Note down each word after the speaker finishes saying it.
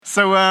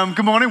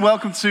Good morning.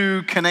 Welcome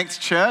to Connect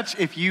Church.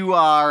 If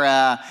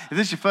this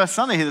is your first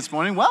Sunday here this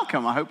morning,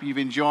 welcome. I hope you've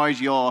enjoyed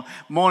your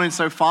morning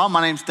so far. My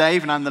name's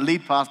Dave, and I'm the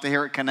lead pastor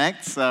here at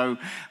Connect. So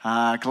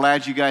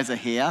glad you guys are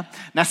here.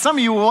 Now, some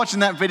of you were watching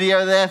that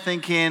video there,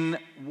 thinking,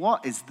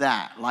 "What is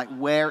that? Like,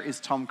 where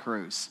is Tom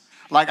Cruise?"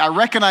 Like, I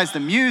recognize the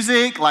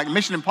music, like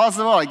Mission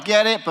Impossible, I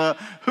get it, but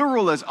who are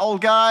all those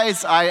old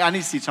guys? I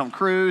need to see Tom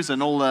Cruise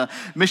and all the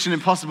Mission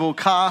Impossible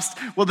cast.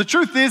 Well, the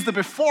truth is that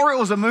before it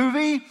was a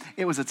movie,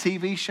 it was a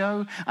TV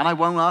show, and I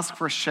won't ask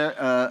for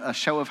a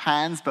show of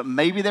hands, but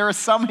maybe there are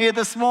some here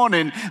this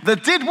morning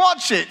that did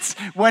watch it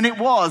when it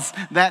was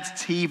that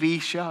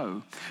TV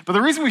show. But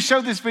the reason we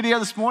showed this video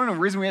this morning, and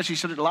the reason we actually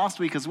showed it last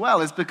week as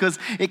well, is because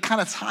it kind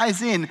of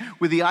ties in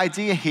with the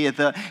idea here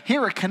that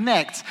here at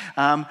Connect,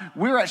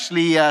 we're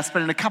actually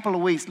spending a couple of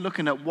weeks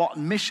looking at what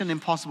Mission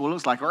Impossible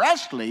looks like, or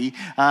actually,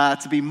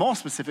 to be more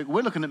specific,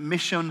 we're looking at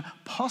Mission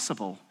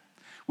Possible.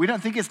 We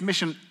don't think it's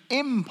Mission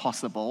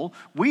Impossible.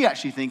 We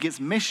actually think it's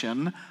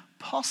Mission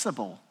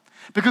Possible,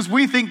 because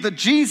we think that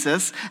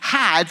Jesus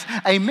had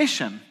a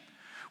mission.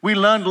 We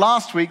learned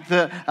last week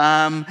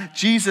that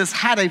Jesus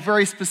had a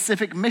very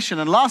specific mission,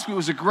 and last week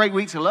was a great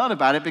week to learn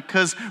about it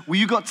because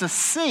you got to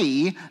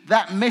see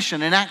that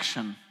mission in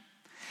action.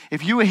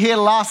 If you were here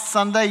last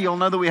Sunday, you'll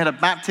know that we had a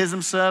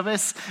baptism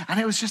service, and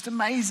it was just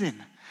amazing.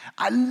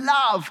 I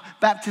love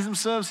baptism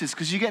services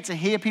because you get to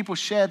hear people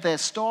share their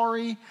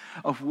story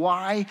of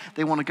why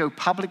they want to go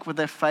public with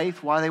their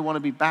faith, why they want to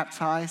be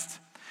baptized.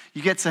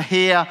 You get to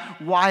hear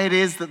why it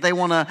is that they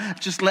want to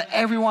just let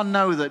everyone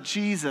know that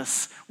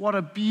Jesus, what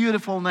a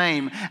beautiful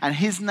name, and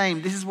his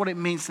name, this is what it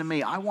means to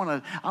me. I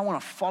want to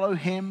follow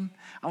him.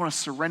 I want to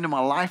surrender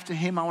my life to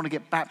him. I want to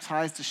get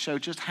baptized to show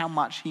just how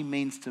much he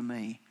means to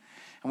me.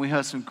 And we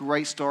heard some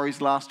great stories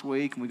last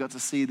week, and we got to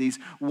see these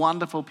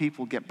wonderful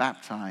people get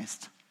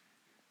baptized.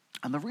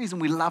 And the reason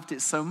we loved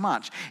it so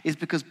much is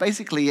because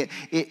basically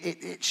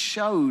it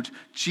showed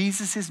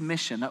Jesus'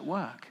 mission at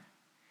work.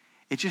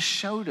 It just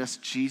showed us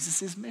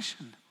Jesus'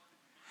 mission.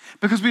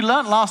 Because we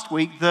learned last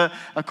week that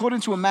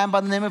according to a man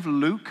by the name of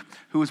Luke,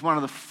 who was one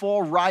of the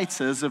four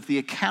writers of the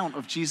account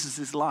of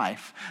Jesus'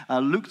 life,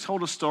 Luke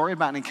told a story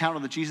about an encounter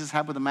that Jesus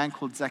had with a man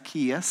called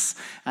Zacchaeus.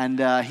 And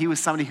he was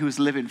somebody who was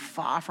living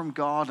far from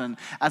God. And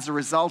as a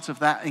result of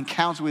that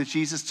encounter with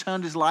Jesus,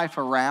 turned his life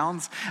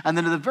around. And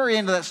then at the very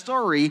end of that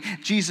story,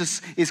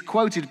 Jesus is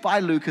quoted by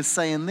Luke as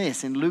saying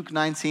this. In Luke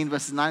 19,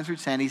 verses 9 through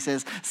 10, he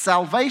says,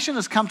 "Salvation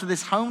has come to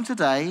this home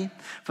today,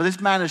 for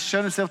this man has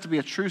shown himself to be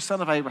a true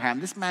son of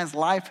Abraham. This man's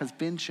life has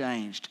been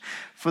changed.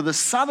 For the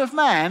Son of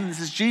Man,"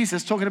 this is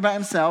Jesus talking about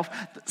himself,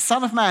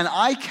 "Son of Man,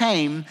 I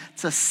came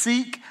to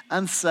seek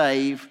and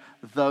save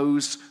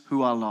those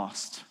who are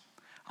lost."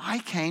 I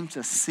came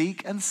to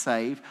seek and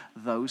save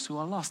those who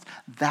are lost.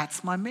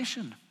 That's my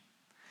mission.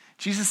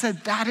 Jesus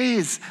said, that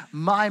is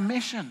my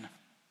mission.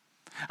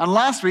 And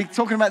last week,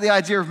 talking about the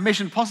idea of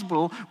Mission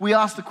Possible, we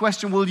asked the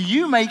question, will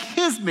you make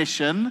his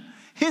mission,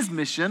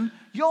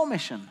 your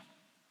mission?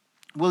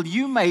 Will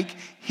you make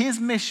his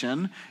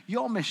mission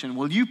your mission?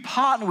 Will you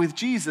partner with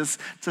Jesus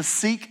to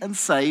seek and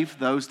save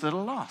those that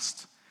are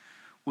lost?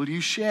 Will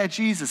you share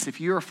Jesus? If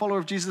you're a follower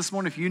of Jesus this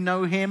morning, if you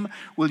know him,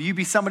 will you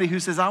be somebody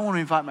who says, I want to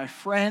invite my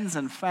friends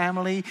and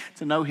family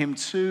to know him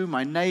too,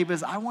 my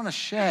neighbors. I want to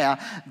share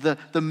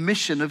the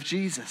mission of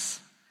Jesus.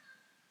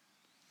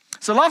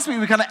 So last week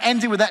we kind of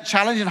ended with that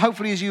challenge, and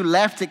hopefully as you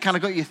left, it kind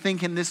of got you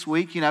thinking this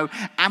week,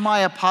 am I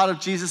a part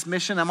of Jesus'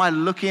 mission? Am I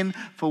looking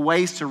for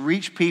ways to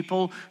reach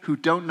people who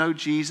don't know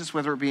Jesus,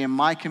 whether it be in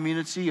my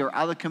community or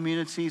other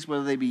communities,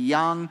 whether they be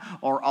young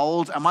or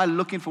old? Am I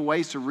looking for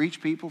ways to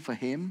reach people for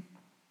him?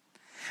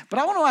 But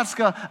I want to ask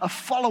a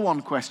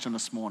follow-on question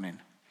this morning.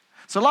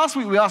 So last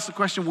week we asked the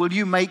question, will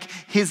you make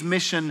his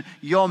mission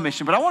your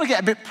mission? But I want to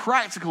get a bit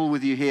practical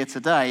with you here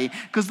today,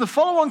 because the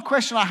follow-on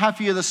question I have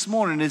for you this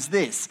morning is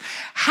this: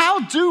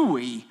 how do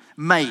we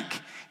make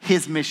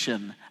his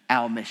mission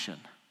our mission?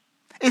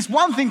 It's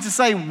one thing to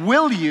say,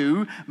 will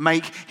you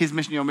make his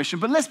mission your mission?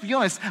 But let's be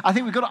honest, I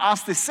think we've got to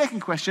ask this second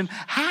question,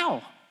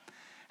 how?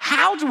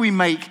 How do we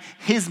make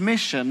his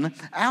mission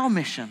our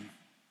mission?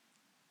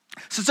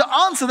 So to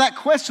answer that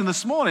question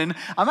this morning,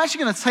 I'm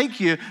actually going to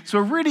take you to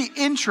a really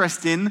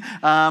interesting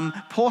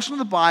portion of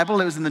the Bible.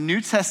 It was in the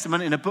New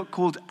Testament in a book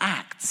called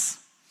Acts.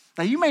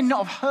 Now, you may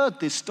not have heard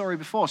this story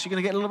before, so you're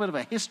going to get a little bit of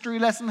a history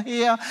lesson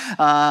here,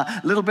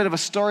 a little bit of a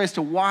story as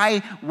to why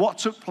what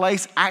took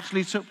place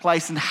actually took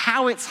place and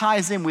how it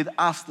ties in with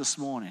us this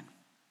morning.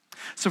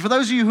 So for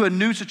those of you who are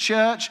new to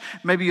church,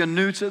 maybe you're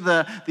new to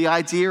the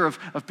idea of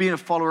being a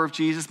follower of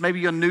Jesus,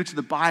 maybe you're new to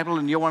the Bible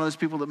and you're one of those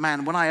people that,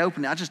 man, when I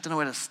open it, I just don't know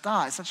where to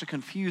start. It's such a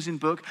confusing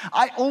book.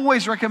 I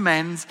always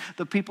recommend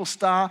that people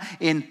start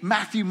in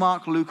Matthew,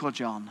 Mark, Luke, or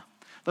John.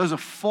 Those are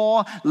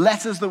 4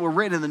 letters that were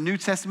written in the New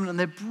Testament, and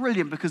they're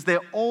brilliant because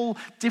they're all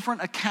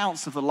different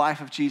accounts of the life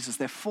of Jesus.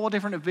 They're 4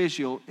 different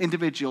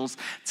individuals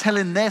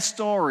telling their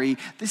story.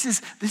 This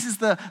is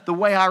the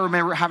way I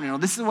remember it happening, or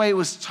this is the way it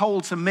was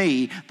told to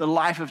me, the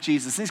life of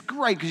Jesus. It's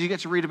great because you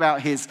get to read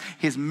about his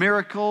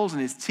miracles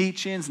and his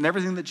teachings and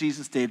everything that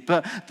Jesus did.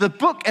 But the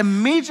book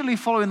immediately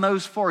following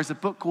those 4 is a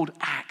book called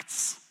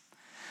Acts.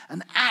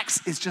 And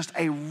Acts is just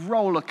a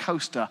roller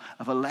coaster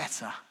of a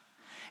letter.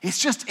 It's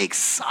just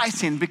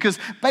exciting because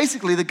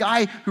basically the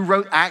guy who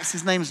wrote Acts,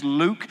 his name's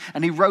Luke,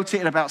 and he wrote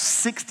it in about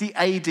 60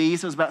 AD, so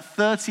it was about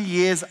 30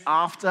 years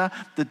after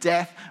the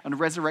death and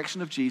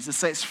resurrection of Jesus,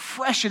 so it's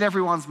fresh in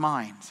everyone's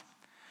mind.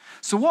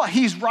 So what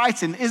he's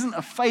writing isn't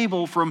a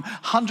fable from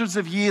hundreds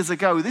of years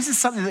ago. This is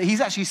something that he's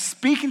actually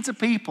speaking to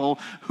people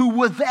who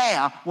were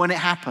there when it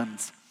happened.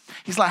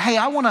 He's like, hey,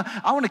 I want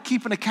to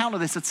keep an account of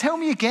this. So tell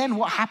me again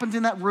what happened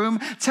in that room.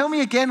 Tell me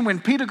again when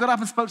Peter got up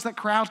and spoke to that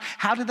crowd.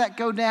 How did that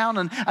go down?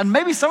 And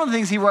maybe some of the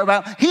things he wrote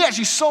about, he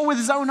actually saw with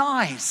his own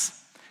eyes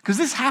because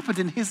this happened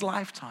in his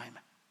lifetime.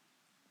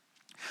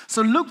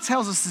 So Luke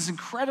tells us this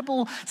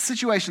incredible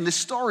situation, this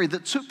story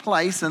that took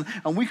place, and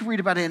we can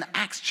read about it in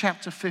Acts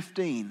chapter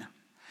 15.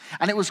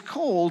 And it was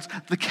called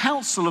the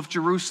Council of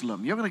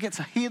Jerusalem. You're going to get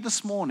to hear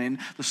this morning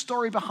the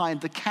story behind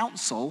the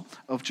Council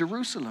of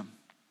Jerusalem.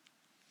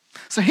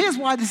 So here's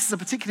why this is a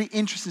particularly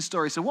interesting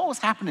story. So what was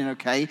happening,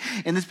 okay,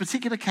 in this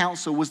particular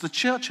council was the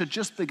church had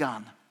just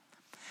begun.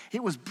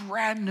 It was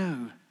brand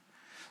new.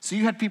 So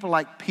you had people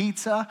like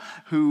Peter,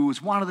 who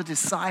was one of the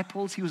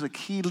disciples. He was a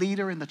key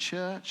leader in the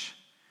church.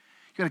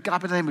 You had a guy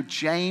by the name of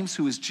James,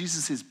 who was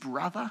Jesus'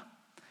 brother,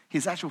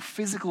 his actual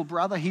physical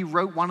brother. He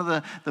wrote one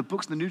of the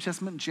books in the New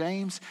Testament,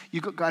 James.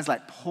 You've got guys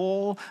like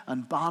Paul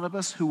and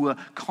Barnabas who were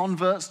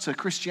converts to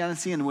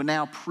Christianity and were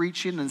now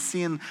preaching and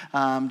seeing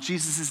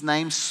Jesus'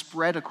 name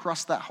spread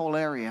across that whole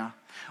area.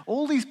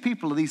 All these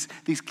people are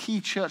these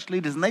key church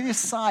leaders, and they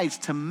decide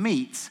to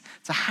meet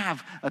to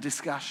have a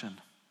discussion.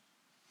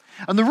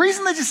 And the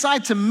reason they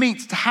decide to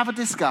meet to have a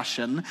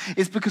discussion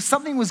is because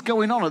something was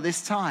going on at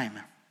this time.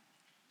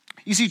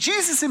 You see,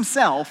 Jesus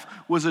himself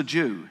was a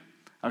Jew.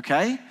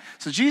 Okay?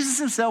 So Jesus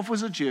himself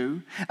was a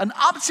Jew, and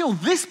up till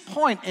this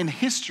point in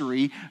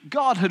history,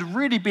 God had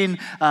really been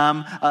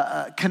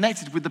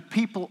connected with the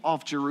people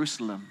of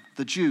Jerusalem,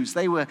 the Jews.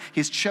 They were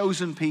his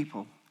chosen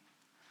people.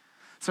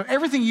 So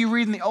everything you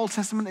read in the Old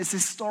Testament is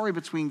this story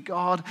between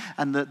God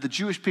and the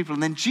Jewish people.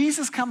 And then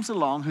Jesus comes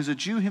along, who's a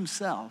Jew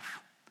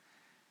himself.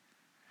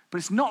 But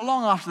it's not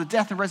long after the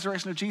death and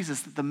resurrection of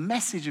Jesus that the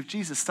message of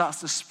Jesus starts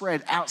to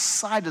spread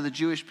outside of the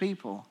Jewish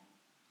people.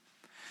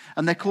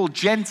 And they're called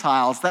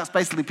Gentiles. That's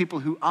basically people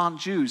who aren't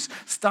Jews,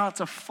 start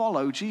to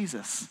follow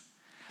Jesus.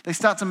 They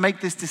start to make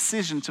this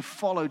decision to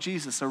follow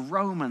Jesus. So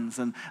Romans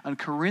and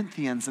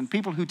Corinthians and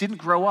people who didn't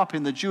grow up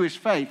in the Jewish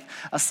faith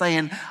are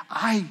saying,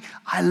 I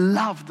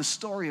love the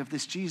story of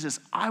this Jesus.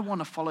 I want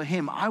to follow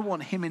him. I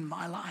want him in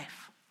my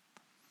life.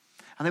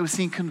 And they were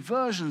seeing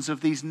conversions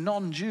of these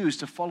non-Jews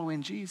to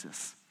following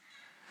Jesus.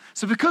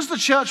 So because the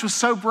church was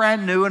so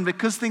brand new and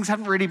because things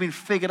hadn't really been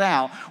figured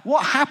out,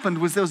 what happened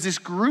was there was this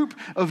group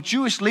of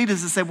Jewish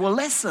leaders that said, well,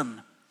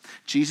 listen,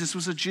 Jesus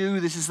was a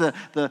Jew. This is the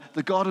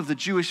God of the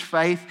Jewish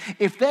faith.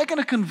 If they're going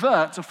to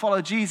convert to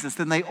follow Jesus,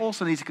 then they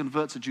also need to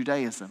convert to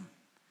Judaism.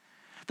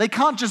 They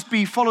can't just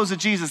be followers of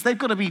Jesus. They've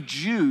got to be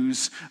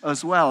Jews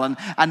as well.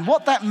 And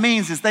what that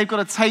means is they've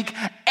got to take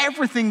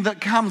everything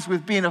that comes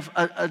with being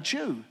a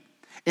Jew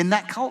in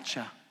that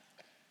culture.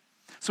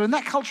 So in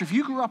that culture, if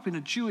you grew up in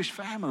a Jewish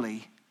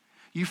family,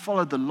 you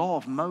followed the law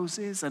of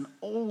Moses and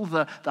all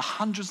the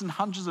hundreds and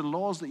hundreds of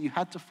laws that you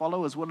had to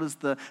follow, as well as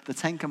the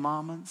 10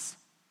 Commandments.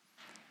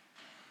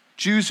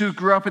 Jews who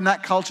grew up in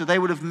that culture, they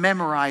would have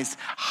memorized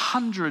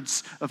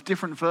hundreds of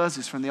different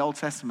verses from the Old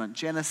Testament.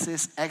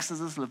 Genesis,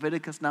 Exodus,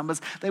 Leviticus,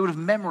 Numbers. They would have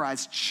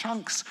memorized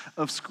chunks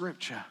of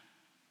scripture.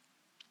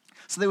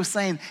 So they were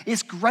saying,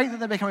 it's great that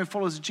they're becoming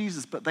followers of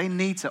Jesus, but they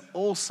need to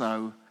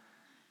also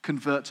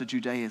convert to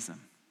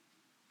Judaism.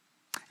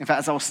 In fact,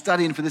 as I was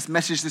studying for this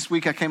message this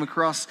week, I came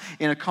across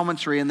in a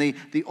commentary, and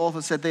the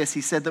author said this.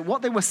 He said that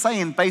what they were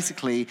saying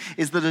basically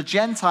is that a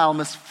Gentile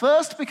must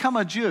first become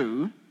a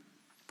Jew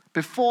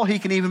before he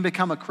can even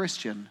become a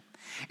Christian.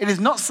 It is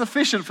not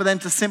sufficient for them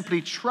to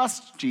simply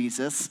trust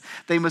Jesus.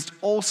 They must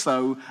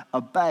also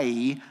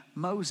obey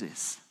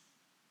Moses.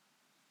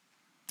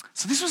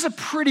 So this was a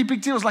pretty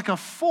big deal. It was like a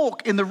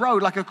fork in the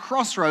road, like a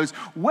crossroads.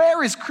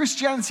 Where is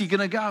Christianity going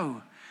to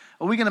go?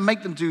 Are we going to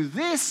make them do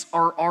this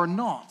or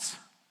not?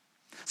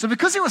 So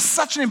because it was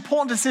such an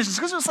important decision,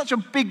 because it was such a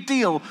big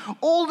deal,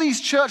 all these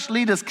church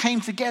leaders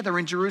came together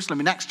in Jerusalem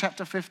in Acts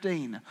chapter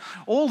 15.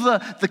 All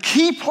the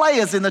key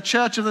players in the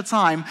church of the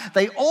time,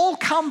 they all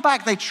come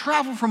back, they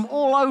travel from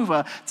all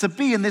over to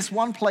be in this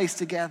one place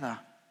together.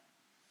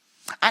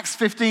 Acts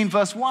 15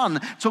 verse 1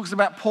 talks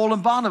about Paul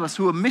and Barnabas,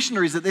 who were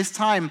missionaries at this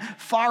time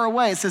far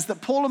away. It says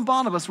that Paul and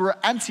Barnabas were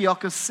at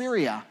Antioch of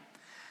Syria.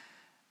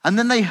 And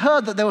then they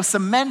heard that there were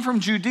some men from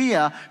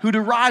Judea who'd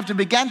arrived and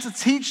began to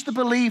teach the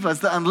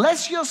believers that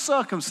unless you're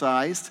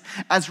circumcised,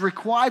 as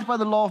required by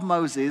the law of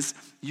Moses,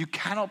 you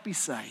cannot be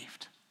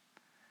saved.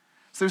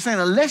 So he's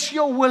saying, unless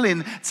you're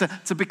willing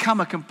to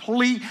become a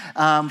complete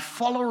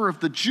follower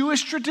of the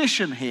Jewish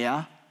tradition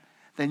here,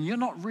 then you're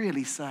not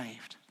really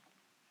saved.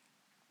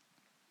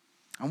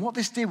 And what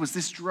this did was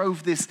this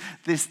drove this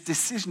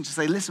decision to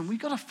say, listen, we've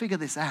got to figure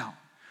this out.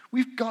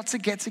 We've got to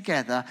get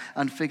together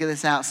and figure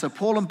this out. So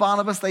Paul and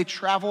Barnabas, they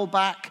travel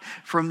back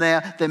from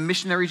their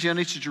missionary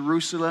journey to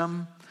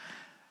Jerusalem.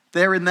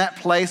 There in that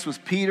place was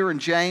Peter and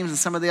James and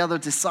some of the other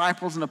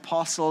disciples and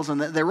apostles, and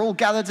they're all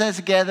gathered there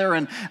together,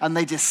 and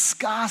they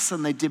discuss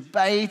and they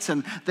debate,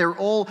 and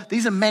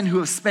these are men who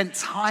have spent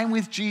time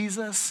with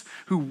Jesus,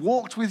 who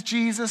walked with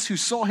Jesus, who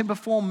saw him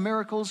perform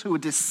miracles, who were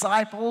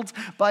discipled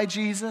by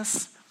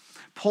Jesus.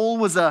 Paul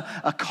was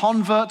a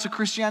convert to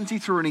Christianity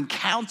through an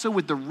encounter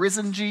with the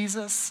risen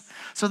Jesus.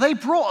 So they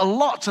brought a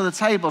lot to the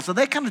table. So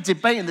they're kind of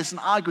debating this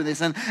and arguing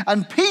this.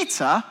 And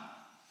Peter,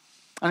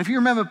 and if you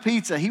remember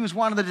Peter, he was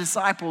one of the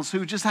disciples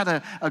who just had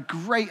a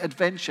great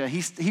adventure.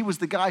 He was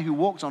the guy who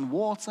walked on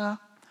water,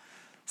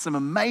 some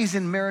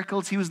amazing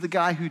miracles. He was the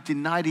guy who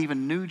denied he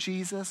even knew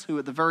Jesus, who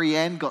at the very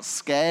end got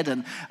scared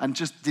and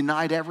just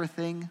denied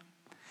everything.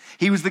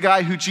 He was the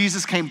guy who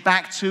Jesus came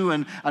back to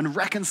and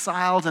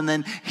reconciled. And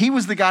then he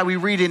was the guy we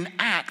read in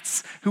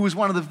Acts who was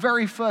one of the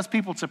very first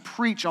people to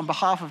preach on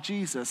behalf of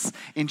Jesus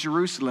in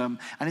Jerusalem.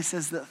 And it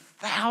says that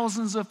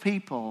thousands of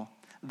people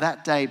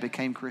that day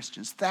became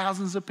Christians.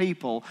 Thousands of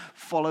people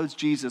followed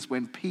Jesus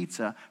when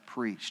Peter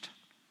preached.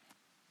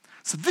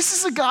 So this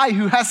is a guy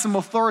who has some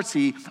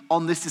authority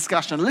on this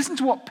discussion. Listen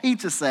to what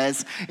Peter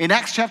says in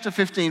Acts chapter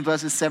 15,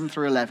 verses 7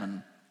 through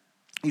 11.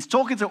 He's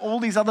talking to all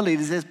these other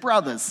leaders. He says,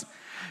 brothers,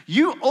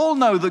 you all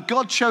know that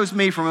God chose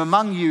me from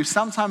among you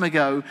some time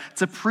ago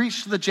to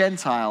preach to the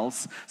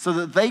Gentiles so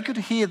that they could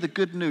hear the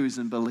good news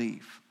and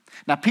believe.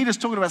 Now, Peter's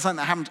talking about something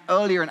that happened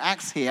earlier in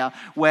Acts here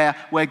where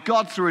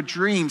God, through a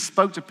dream,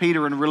 spoke to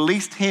Peter and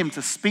released him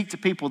to speak to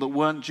people that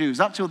weren't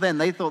Jews. Up till then,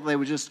 they thought they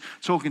were just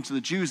talking to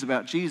the Jews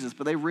about Jesus,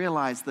 but they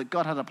realized that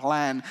God had a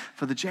plan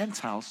for the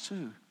Gentiles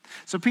too.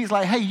 So Peter's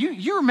like, hey,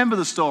 you remember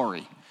the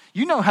story.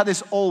 You know how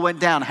this all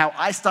went down, how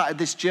I started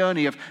this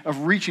journey of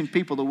reaching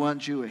people that weren't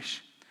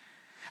Jewish.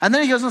 And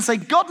then he goes on to say,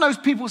 God knows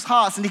people's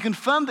hearts, and he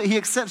confirmed that he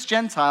accepts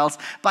Gentiles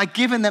by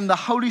giving them the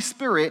Holy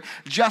Spirit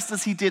just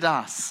as he did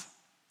us.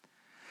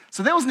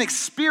 So there was an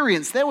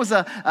experience, there was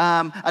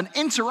an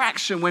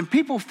interaction when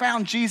people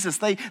found Jesus.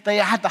 They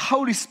had the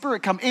Holy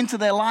Spirit come into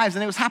their lives,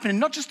 and it was happening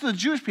not just to the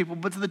Jewish people,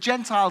 but to the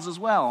Gentiles as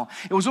well.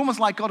 It was almost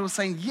like God was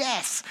saying,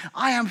 yes,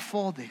 I am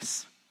for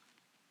this.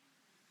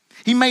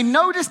 He made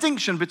no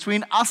distinction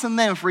between us and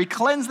them, for he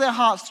cleansed their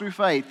hearts through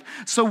faith.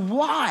 So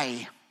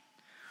why?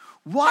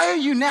 Why are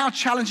you now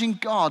challenging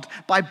God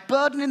by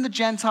burdening the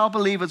Gentile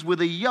believers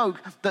with a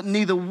yoke that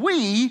neither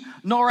we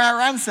nor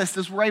our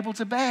ancestors were able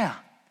to bear?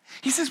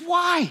 He says,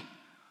 why?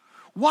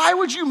 Why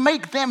would you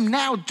make them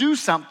now do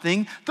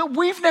something that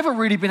we've never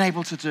really been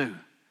able to do?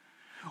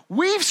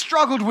 We've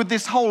struggled with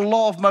this whole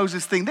law of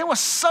Moses thing. There were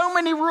so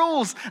many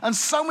rules and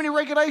so many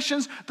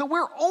regulations that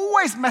we're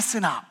always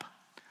messing up.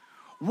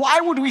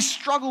 Why would we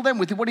struggle then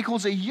with what he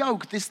calls a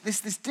yoke, this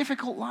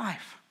difficult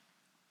life?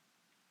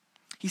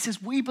 He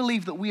says, we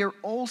believe that we are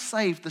all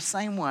saved the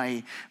same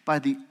way by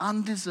the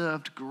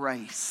undeserved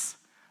grace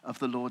of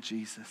the Lord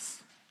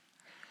Jesus.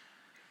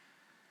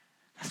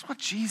 That's what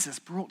Jesus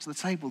brought to the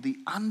table, the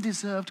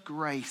undeserved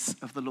grace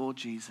of the Lord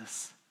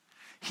Jesus.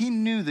 He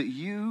knew that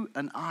you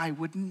and I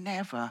would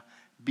never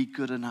be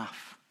good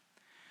enough.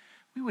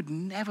 We would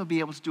never be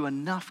able to do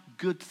enough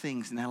good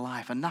things in our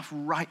life, enough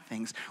right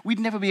things. We'd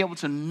never be able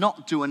to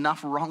not do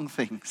enough wrong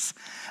things.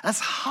 As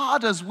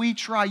hard as we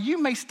try,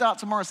 you may start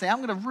tomorrow and say,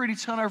 I'm going to really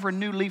turn over a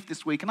new leaf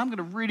this week, and I'm going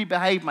to really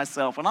behave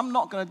myself, and I'm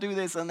not going to do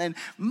this. And then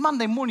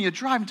Monday morning, you're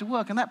driving to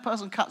work, and that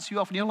person cuts you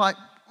off, and you're like,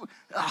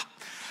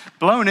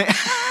 blown it.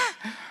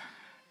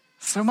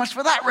 So much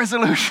for that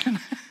resolution.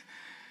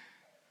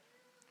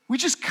 We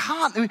just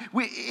can't.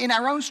 We in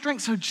our own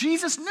strength. So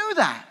Jesus knew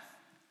that.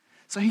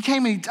 So he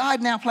came and he died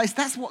in our place.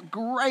 That's what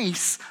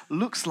grace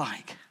looks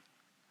like.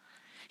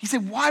 He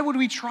said, why would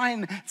we try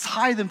and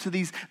tie them to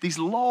these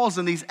laws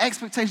and these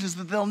expectations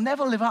that they'll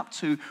never live up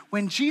to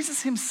when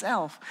Jesus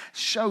himself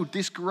showed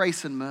this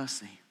grace and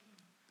mercy?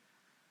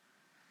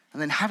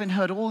 And then having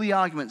heard all the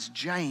arguments,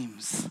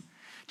 James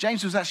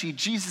was actually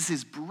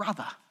Jesus'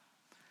 brother.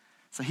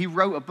 So he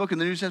wrote a book in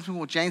the New Testament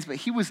called James, but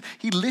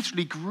he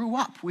literally grew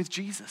up with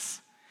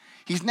Jesus.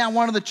 He's now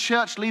one of the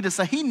church leaders,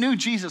 so he knew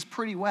Jesus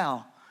pretty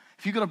well.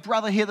 If you've got a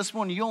brother here this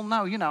morning, you'll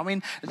know,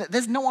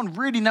 there's no one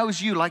really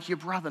knows you like your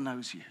brother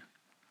knows you.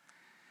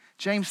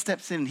 James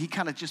steps in and he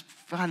kind of just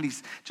finally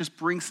just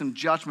brings some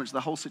judgment to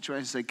the whole situation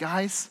and says,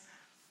 guys,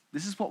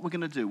 this is what we're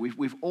going to do.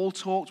 We've all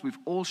talked, we've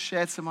all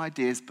shared some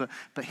ideas, but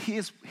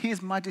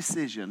here's my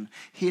decision.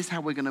 Here's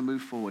how we're going to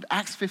move forward.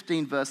 Acts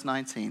 15, verse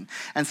 19.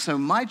 And so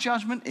my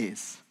judgment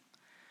is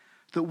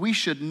that we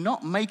should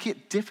not make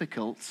it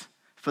difficult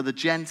for the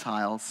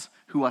Gentiles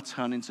who are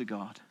turning to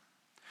God.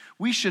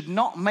 We should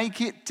not make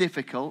it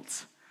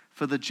difficult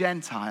for the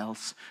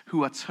Gentiles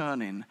who are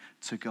turning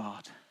to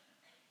God.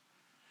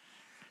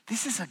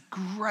 This is a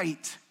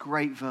great,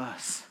 great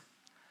verse.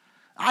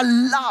 I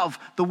love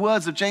the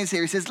words of James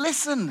here. He says,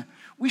 listen,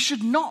 we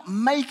should not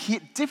make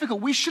it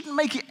difficult. We shouldn't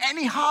make it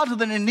any harder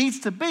than it needs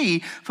to be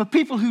for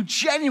people who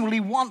genuinely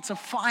want to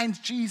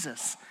find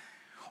Jesus.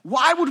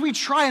 Why would we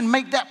try and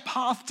make that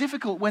path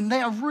difficult when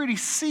they are really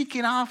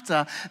seeking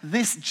after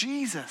this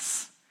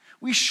Jesus?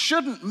 We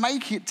shouldn't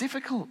make it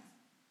difficult.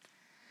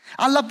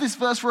 I love this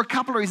verse for a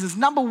couple of reasons.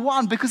 Number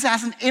one, because it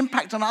has an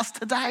impact on us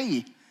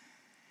today.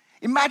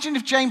 Imagine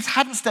if James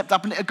hadn't stepped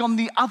up and it had gone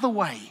the other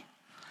way.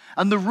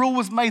 And the rule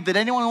was made that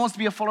anyone who wants to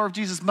be a follower of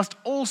Jesus must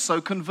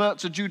also convert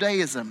to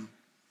Judaism.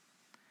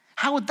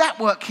 How would that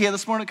work here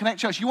this morning at Connect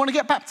Church? You want to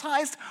get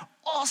baptized?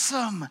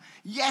 Awesome.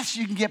 Yes,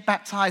 you can get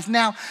baptized.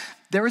 Now,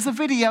 there is a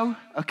video,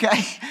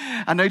 okay?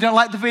 I know you don't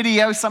like the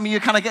video. Some of you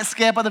kind of get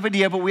scared by the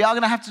video, but we are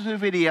going to have to do a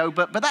video.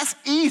 But that's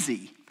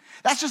easy.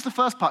 That's just the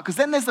first part, because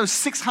then there's those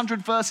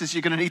 600 verses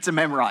you're going to need to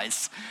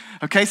memorize.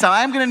 Okay, so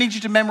I am going to need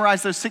you to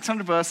memorize those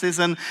 600 verses,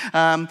 and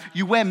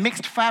you wear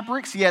mixed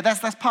fabrics. Yeah, that's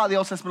part of the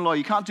Old Testament law.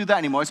 You can't do that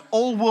anymore. It's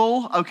all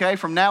wool, okay,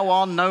 from now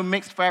on, no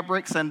mixed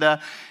fabrics. And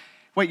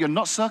wait, you're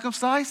not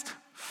circumcised?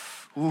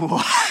 Ooh,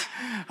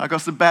 I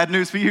got some bad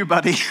news for you,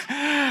 buddy.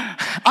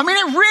 I mean,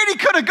 it really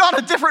could have gone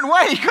a different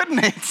way, couldn't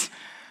it?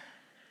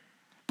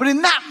 But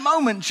in that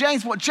moment,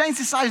 what James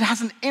decided has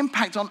an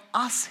impact on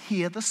us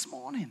here this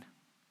morning.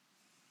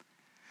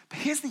 But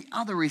here's the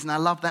other reason I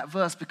love that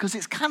verse, because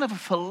it's kind of a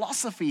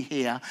philosophy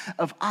here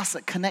of us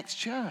at Connect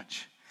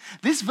Church.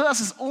 This verse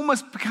has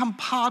almost become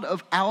part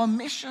of our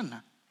mission.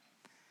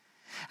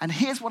 And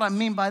here's what I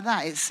mean by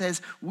that. It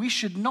says, we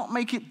should not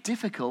make it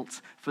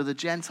difficult for the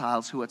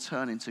Gentiles who are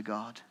turning to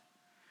God.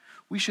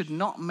 We should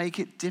not make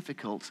it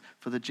difficult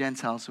for the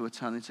Gentiles who are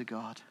turning to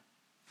God.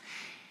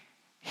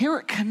 Here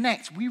at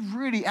Connect, we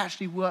really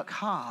actually work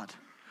hard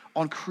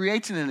on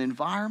creating an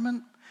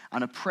environment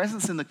and a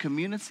presence in the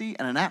community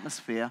and an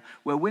atmosphere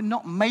where we're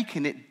not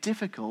making it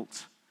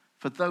difficult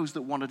for those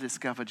that want to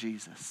discover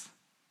Jesus.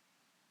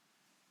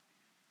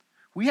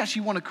 We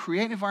actually want to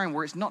create an environment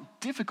where it's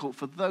not difficult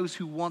for those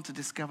who want to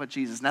discover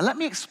Jesus. Now, let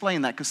me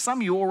explain that, because some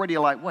of you already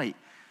are like, wait,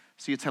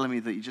 so you're telling me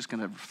that you're just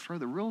going to throw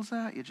the rules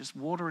out? You're just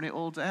watering it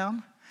all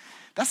down?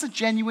 That's a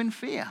genuine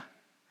fear.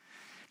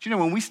 Do you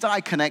know, when we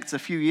started Connect a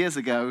few years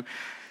ago,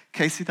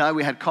 Casey and I,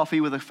 we had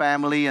coffee with a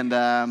family, and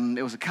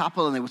it was a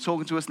couple, and they were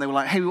talking to us, and they were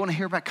like, hey, we want to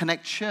hear about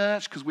Connect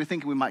Church, because we're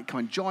thinking we might come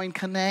and join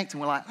Connect.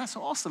 And we're like, that's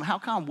awesome. How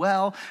come?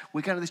 Well,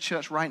 we're going to this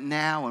church right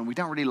now, and we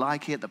don't really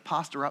like it. The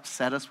pastor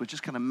upset us. We're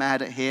just kind of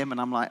mad at him. And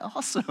I'm like,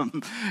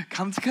 awesome.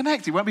 Come to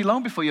Connect. It won't be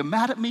long before you're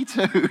mad at me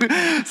too.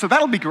 So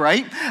that'll be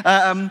great.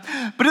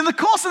 But in the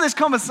course of this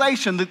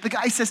conversation, the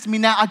guy says to me,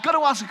 now, I've got to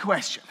ask a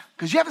question,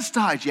 because you haven't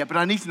started yet, but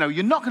I need to know,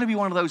 you're not going to be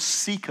one of those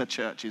seeker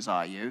churches,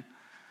 are you?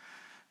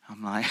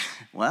 I'm like,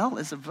 well,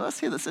 there's a verse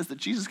here that says that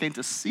Jesus came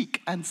to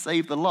seek and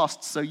save the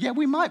lost. So yeah,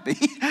 we might be.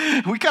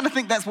 We kind of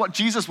think that's what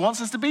Jesus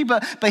wants us to be.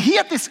 But he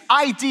had this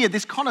idea,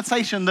 this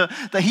connotation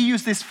that he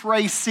used this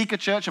phrase, seeker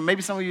church, and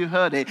maybe some of you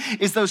heard it,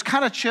 is those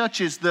kind of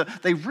churches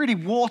that they really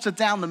water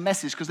down the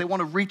message because they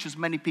want to reach as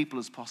many people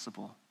as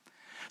possible.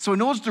 So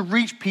in order to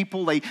reach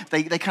people, they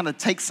kind of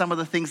take some of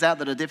the things out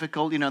that are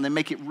difficult, and they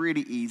make it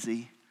really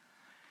easy.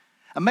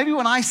 And maybe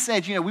when I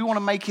said, we want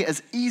to make it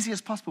as easy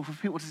as possible for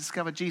people to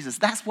discover Jesus,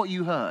 that's what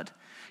you heard.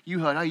 You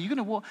heard, oh, you're going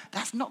to walk.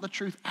 That's not the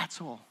truth at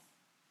all.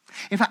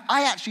 In fact,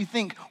 I actually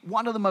think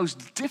one of the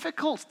most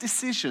difficult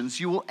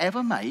decisions you will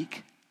ever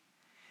make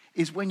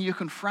is when you're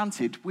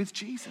confronted with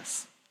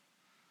Jesus.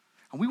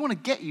 And we want to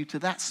get you to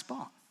that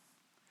spot.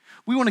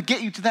 We want to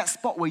get you to that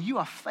spot where you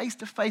are face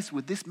to face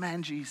with this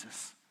man,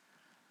 Jesus.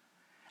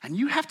 And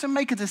you have to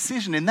make a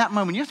decision in that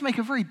moment. You have to make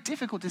a very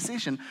difficult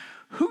decision.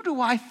 Who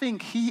do I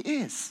think he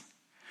is?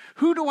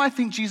 Who do I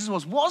think Jesus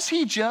was? Was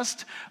he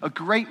just a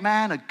great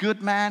man, a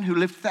good man who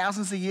lived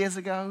thousands of years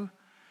ago,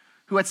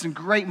 who had some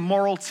great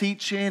moral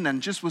teaching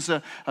and just was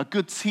a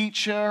good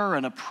teacher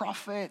and a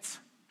prophet,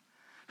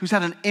 who's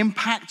had an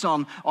impact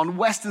on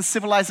Western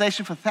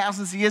civilization for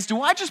thousands of years?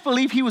 Do I just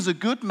believe he was a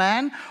good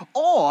man,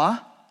 or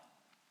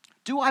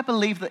do I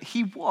believe that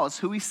he was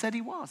who he said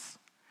he was?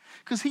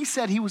 Because he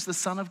said he was the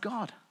Son of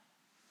God.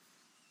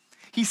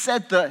 He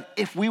said that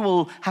if we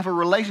will have a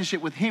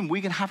relationship with him, we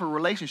can have a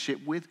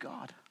relationship with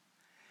God.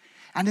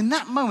 And in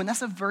that moment,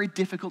 that's a very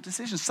difficult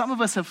decision. Some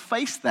of us have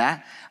faced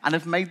that and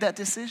have made that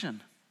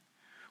decision.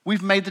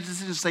 We've made the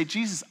decision to say,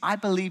 Jesus, I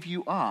believe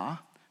you are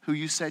who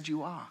you said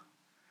you are.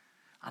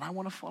 And I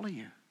want to follow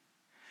you.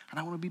 And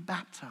I want to be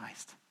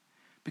baptized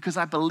because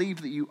I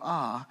believe that you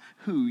are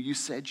who you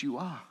said you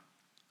are.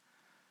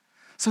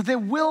 So there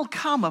will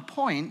come a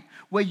point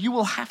where you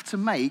will have to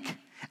make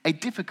a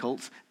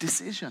difficult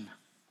decision.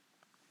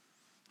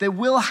 There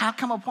will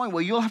come a point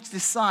where you'll have to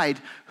decide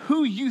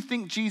who you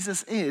think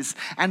Jesus is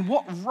and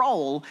what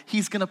role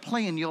he's going to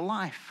play in your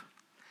life.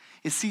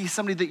 Is he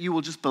somebody that you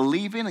will just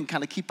believe in and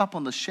kind of keep up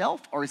on the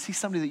shelf? Or is he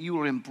somebody that you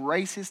will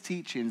embrace his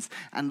teachings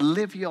and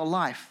live your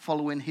life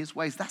following his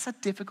ways? That's a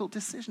difficult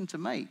decision to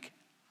make.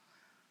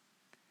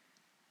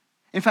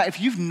 In fact, if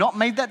you've not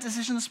made that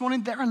decision this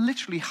morning, there are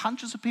literally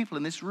hundreds of people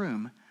in this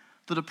room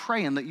that are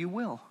praying that you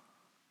will.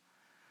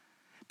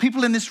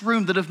 People in this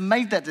room that have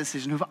made that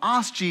decision, who've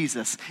asked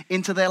Jesus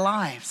into their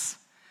lives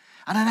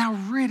and are now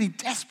really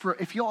desperate,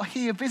 if you're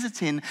here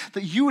visiting,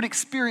 that you would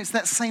experience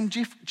that same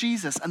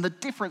Jesus and the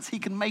difference he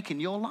can make in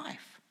your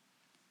life.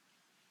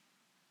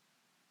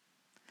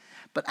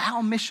 But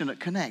our mission at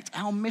Connect,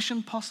 our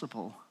mission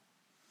possible,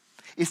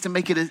 is to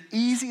make it as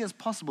easy as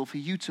possible for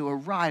you to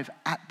arrive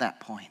at that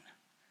point.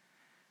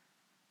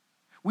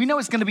 We know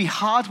it's going to be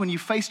hard when you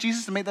face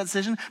Jesus to make that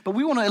decision, but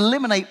we want to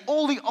eliminate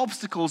all the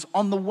obstacles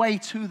on the way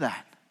to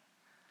that.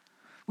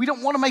 We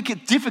don't want to make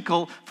it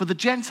difficult for the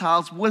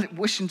Gentiles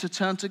wishing to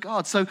turn to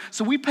God. So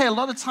we pay a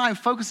lot of time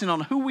focusing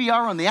on who we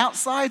are on the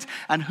outside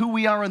and who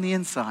we are on the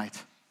inside.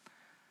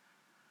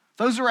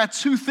 Those are our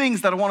two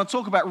things that I want to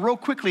talk about real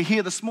quickly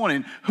here this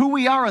morning. Who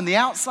we are on the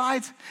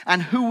outside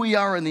and who we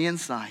are on the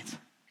inside.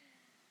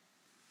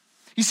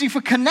 You see,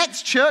 for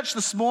Connect Church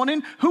this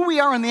morning, who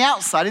we are on the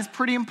outside is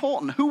pretty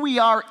important. Who we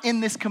are in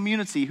this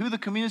community, who the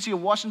community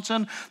of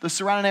Washington, the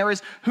surrounding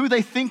areas, who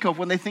they think of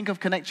when they think of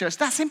Connect Church,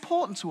 that's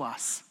important to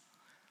us.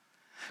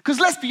 Because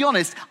let's be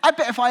honest, I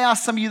bet if I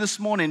asked some of you this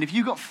morning, if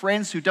you've got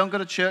friends who don't go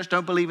to church,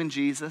 don't believe in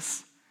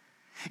Jesus,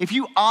 if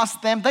you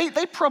ask them,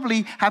 they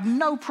probably have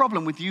no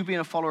problem with you being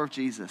a follower of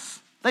Jesus.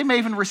 They may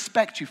even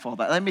respect you for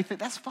that. They may think,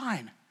 that's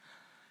fine.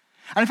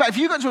 And in fact, if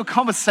you got into a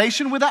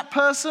conversation with that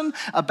person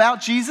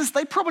about Jesus,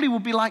 they probably will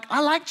be like,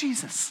 I like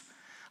Jesus.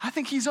 I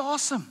think he's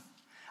awesome.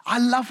 I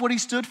love what he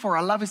stood for.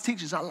 I love his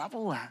teachings. I love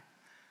all that.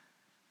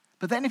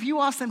 But then if you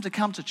ask them to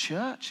come to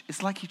church,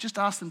 it's like you just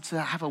asked them to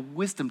have a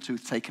wisdom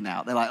tooth taken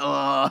out. They're like,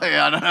 oh,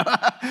 yeah, I don't know.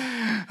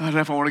 I don't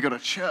know if I want to go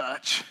to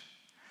church.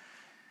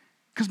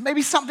 Because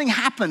maybe something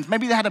happened.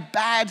 Maybe they had a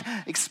bad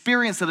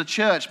experience at a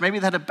church. Maybe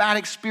they had a bad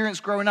experience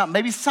growing up.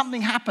 Maybe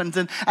something happened.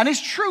 And it's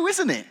true,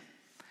 isn't it?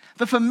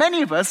 That for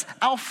many of us,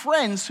 our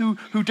friends who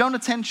don't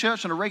attend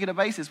church on a regular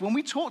basis, when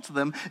we talk to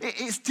them,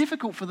 it's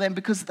difficult for them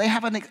because they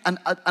have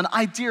an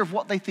idea of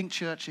what they think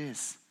church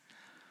is.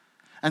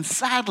 And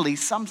sadly,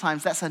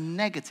 sometimes that's a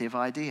negative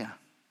idea.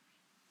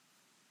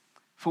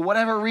 For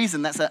whatever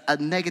reason, that's a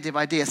negative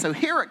idea. So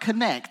here at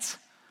Connect,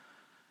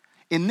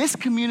 in this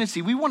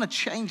community, we want to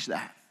change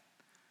that.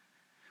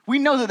 We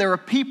know that there are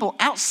people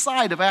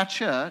outside of our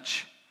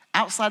church,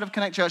 outside of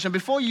Connect Church, and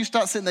before you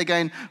start sitting there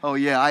going, oh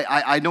yeah,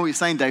 I know what you're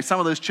saying, Dave, some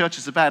of those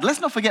churches are bad.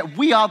 Let's not forget,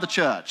 we are the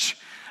church.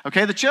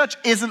 Okay, the church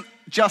isn't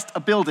just a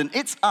building,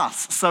 it's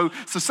us. So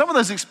some of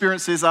those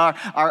experiences are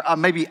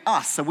maybe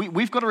us. So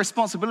we've got a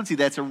responsibility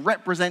there to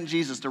represent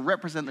Jesus, to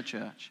represent the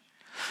church.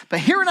 But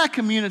here in our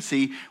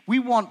community, we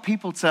want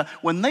people to,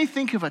 when they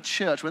think of a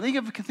church, when they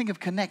think of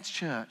Connect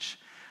Church,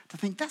 to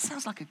think, that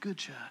sounds like a good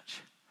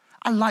church.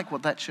 I like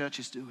what that church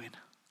is doing.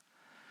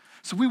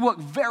 So we work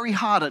very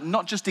hard at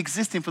not just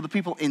existing for the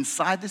people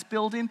inside this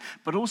building,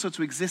 but also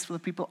to exist for the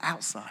people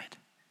outside.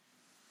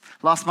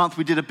 Last month,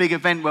 we did a big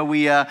event where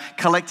we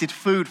collected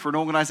food for an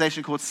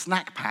organization called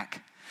Snack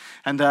Pack.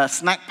 And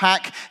Snack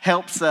Pack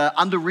helps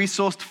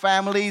under-resourced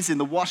families in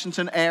the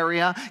Washington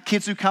area,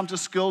 kids who come to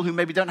school who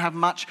maybe don't have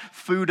much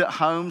food at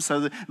home.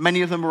 So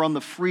many of them are on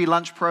the free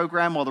lunch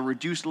program or the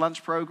reduced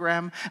lunch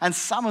program. And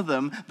some of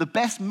them, the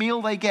best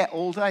meal they get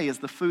all day is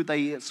the food they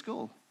eat at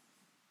school.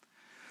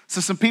 So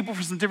some people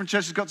from some different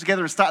churches got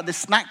together and started this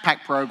Snack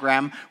Pack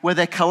program where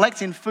they're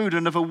collecting food,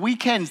 and over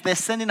weekends, they're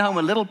sending home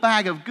a little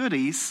bag of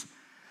goodies,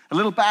 a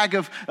little bag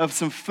of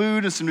some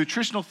food and some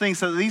nutritional things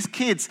so that these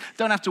kids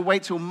don't have to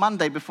wait till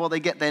Monday before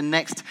they get their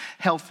next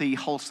healthy,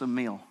 wholesome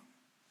meal.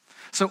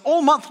 So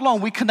all month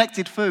long, we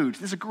connected food.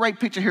 There's a great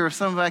picture here of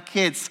some of our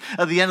kids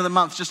at the end of the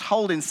month just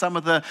holding some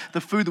of the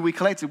food that we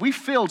collected. We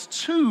filled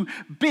two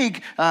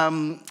big, I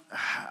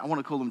want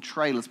to call them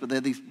trailers, but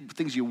they're these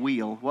things you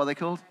wheel. What are they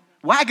called?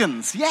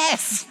 Wagons.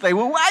 Yes, they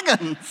were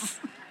wagons.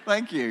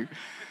 Thank you.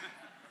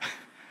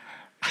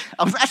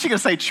 I was actually going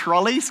to say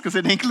trolleys, because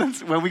in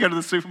England, when we go to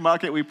the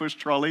supermarket, we push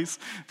trolleys.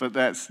 But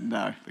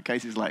the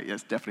case is like,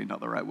 yes, definitely not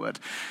the right word.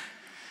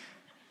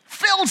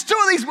 Filled two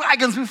of these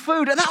wagons with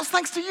food, and that was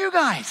thanks to you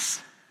guys.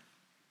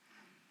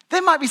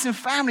 There might be some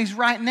families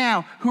right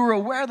now who are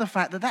aware of the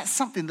fact that that's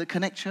something that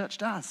Connect Church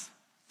does.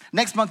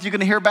 Next month, you're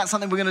going to hear about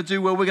something we're going to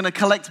do where we're going to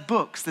collect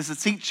books. There's a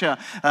teacher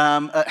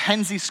at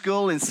Hensley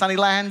School in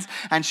Sunnyland,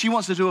 and she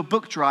wants to do a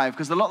book drive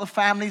because a lot of the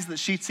families that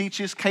she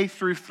teaches, K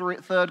through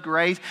third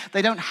grade,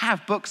 they don't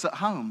have books at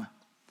home.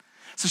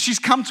 So she's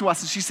come to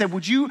us and she said,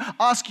 would you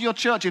ask your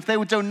church if they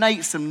would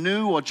donate some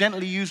new or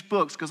gently used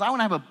books? Because I want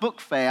to have a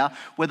book fair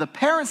where the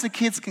parents and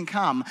kids can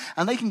come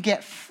and they can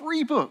get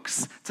free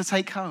books to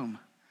take home.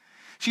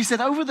 She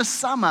said, over the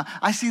summer,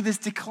 I see this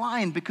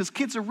decline because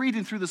kids are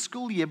reading through the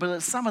school year, but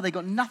at summer, they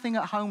got nothing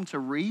at home to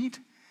read.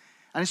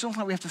 And it's almost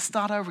like we have to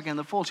start over again in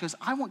the fall. She goes,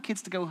 I want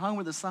kids to go home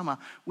with the summer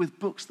with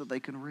books that they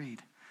can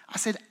read. I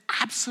said,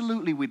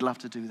 absolutely, we'd love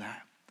to do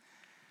that.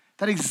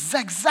 That is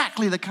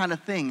exactly the kind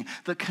of thing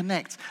that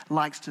Connect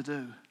likes to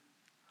do.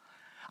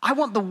 I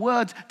want the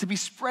word to be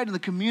spread in the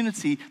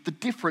community, the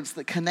difference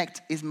that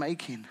Connect is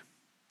making.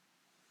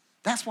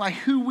 That's why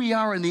who we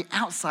are on the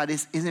outside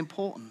is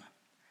important.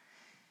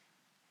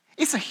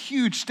 It's a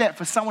huge step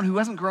for someone who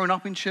hasn't grown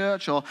up in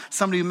church or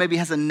somebody who maybe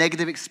has a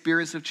negative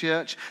experience of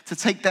church to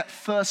take that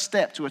first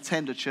step to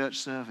attend a church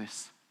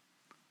service.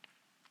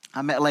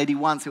 I met a lady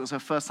once, it was her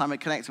first time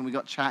at Connect, and we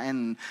got chatting,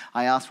 and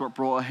I asked what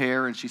brought her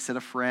here, and she said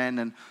a friend,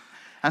 and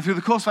through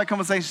the course of that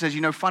conversation, she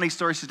says, funny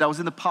story, she said, I was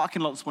in the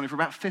parking lot this morning for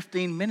about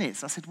 15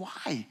 minutes. I said,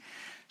 why?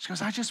 She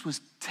goes, I just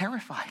was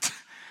terrified.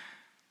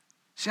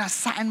 She said, I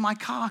sat in my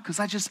car because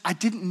I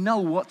didn't know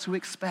what to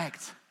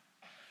expect.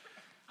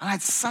 And I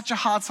had such a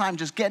hard time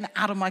just getting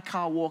out of my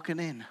car, walking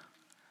in.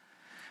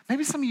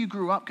 Maybe some of you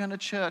grew up going to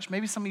church.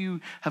 Maybe some of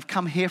you have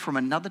come here from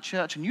another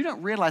church, and you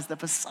don't realize that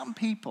for some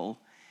people,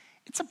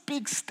 it's a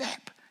big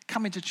step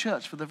coming to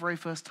church for the very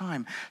first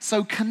time.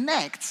 So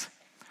Connect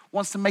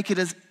wants to make it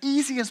as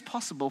easy as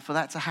possible for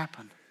that to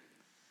happen.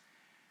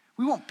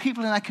 We want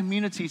people in our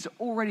community to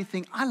already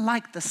think, I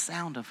like the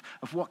sound of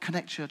what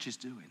Connect Church is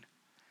doing.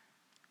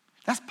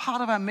 That's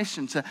part of our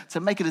mission, to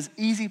make it as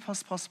easy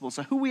as possible.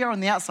 So who we are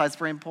on the outside is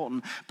very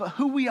important, but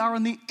who we are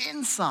on the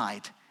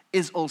inside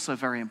is also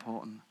very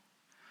important.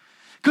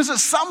 Because at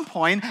some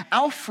point,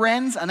 our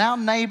friends and our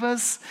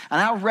neighbors and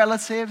our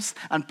relatives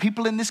and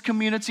people in this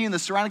community and the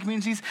surrounding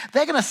communities,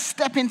 they're going to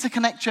step into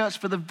Connect Church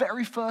for the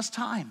very first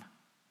time.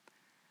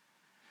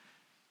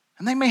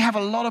 And they may have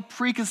a lot of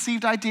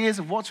preconceived ideas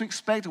of what to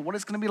expect or what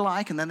it's going to be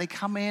like, and then they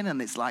come in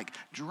and it's like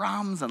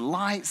drums and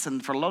lights,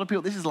 and for a lot of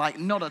people, this is like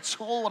not at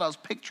all what I was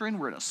picturing.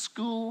 We're at a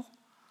school.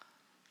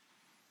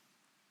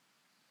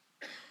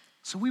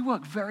 So we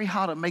work very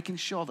hard at making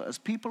sure that as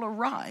people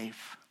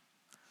arrive,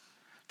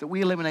 that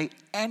we eliminate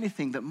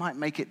anything that might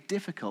make it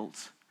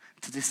difficult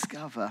to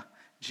discover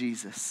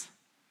Jesus.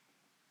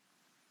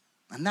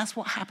 And that's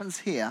what happens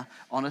here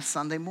on a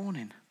Sunday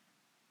morning.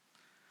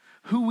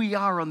 Who we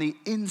are on the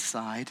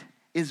inside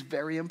is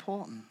very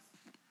important.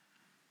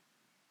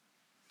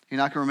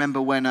 I can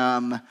remember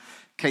when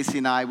Casey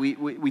and I,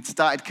 we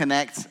started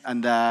Connect,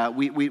 and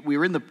we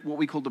were in what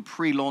we call the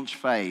pre-launch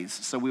phase.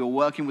 So we were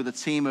working with a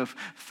team of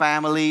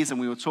families, and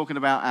we were talking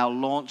about our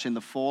launch in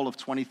the fall of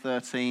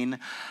 2013.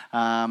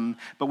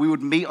 But we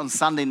would meet on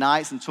Sunday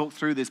nights and talk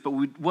through this, but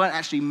we weren't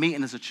actually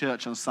meeting as a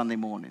church on Sunday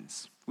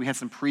mornings. We had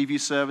some preview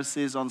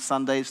services on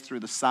Sundays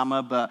through the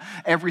summer, but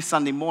every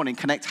Sunday morning,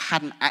 Connect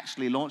hadn't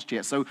actually launched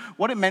yet. So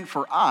what it meant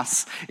for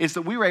us is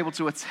that we were able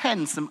to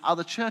attend some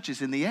other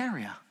churches in the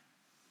area.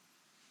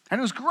 And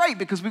it was great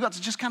because we got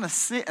to just kind of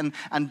sit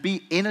and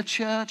be in a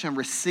church and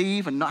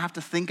receive and not have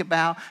to think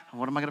about,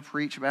 what am I going to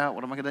preach about?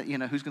 What am I going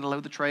to, who's going to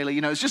load the trailer?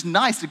 It's just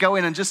nice to go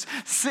in and just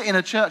sit in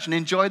a church and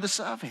enjoy the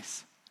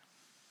service.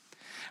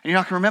 And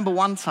I can remember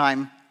one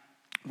time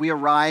we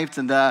arrived,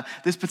 and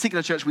this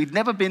particular church we'd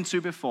never been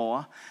to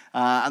before,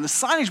 and the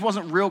signage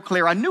wasn't real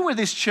clear. I knew where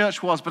this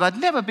church was, but I'd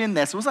never been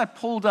there. So as I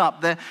pulled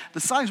up, the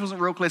signage wasn't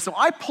real clear. So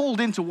I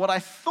pulled into what I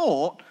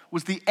thought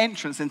was the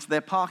entrance into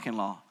their parking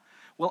lot.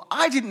 Well,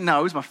 I didn't know.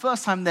 It was my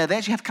first time there. They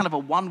actually had kind of a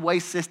one-way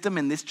system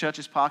in this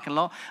church's parking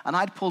lot, and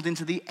I'd pulled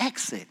into the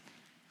exit.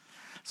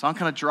 So I'm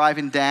kind of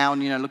driving down,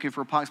 looking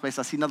for a parking space.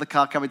 I see another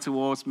car coming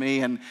towards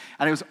me, and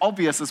it was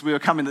obvious as we were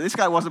coming that this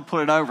guy wasn't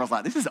pulling over. I was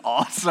like, this is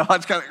odd. So I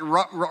just kind of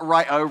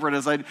right over, and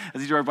as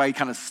he drove by, he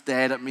kind of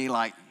stared at me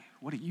like,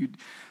 what are you?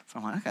 So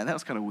I'm like, okay, that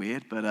was kind of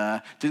weird,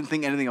 but didn't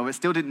think anything of it.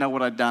 Still didn't know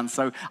what I'd done.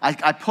 So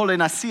I pull in,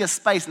 I see a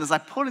space, and as I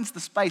pull into the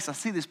space, I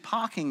see this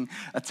parking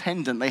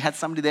attendant. They had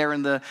somebody there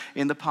in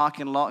the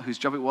parking lot whose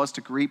job it was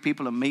to greet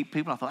people and meet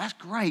people. I thought, that's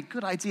great,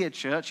 good idea,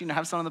 church.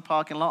 Have someone in the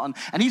parking lot,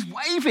 and he's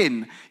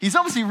waving. He's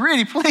obviously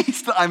really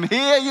pleased that I'm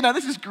here.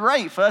 This is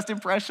great, first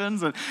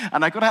impressions. And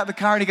I got out of the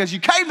car, and he goes, you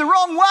came the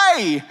wrong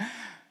way.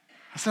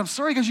 I said, I'm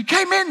sorry. He goes, you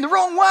came in the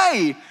wrong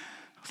way.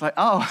 I was like,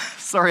 oh,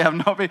 sorry, I've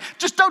not been.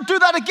 Just don't do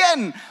that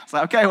again. I was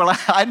like, okay, well, I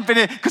hadn't been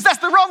here, because that's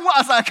the wrong way. I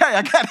was like, okay,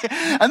 I get it.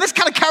 And this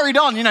kind of carried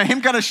on,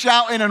 him kind of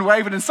shouting and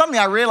waving, and suddenly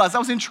I realized I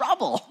was in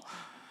trouble.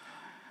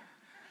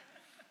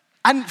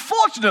 And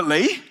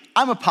fortunately,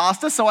 I'm a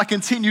pastor, so I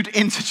continued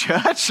into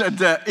church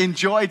and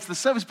enjoyed the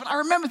service. But I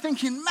remember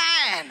thinking,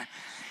 man,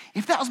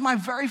 if that was my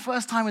very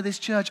first time with this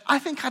church, I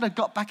think I'd have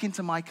got back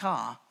into my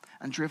car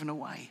and driven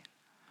away.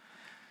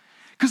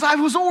 Because I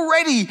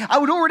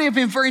would already have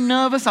been very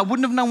nervous. I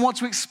wouldn't have known what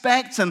to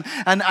expect. And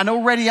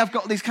already I've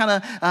got these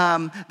kind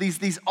of,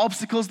 these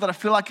obstacles that I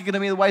feel like are going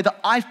to be the way that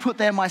I've put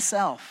there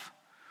myself.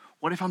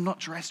 What if I'm not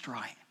dressed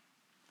right?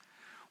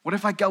 What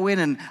if I go in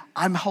and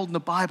I'm holding the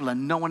Bible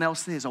and no one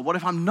else is? Or what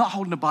if I'm not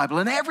holding the Bible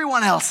and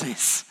everyone else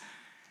is?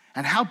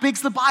 And how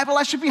big's the Bible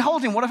I should be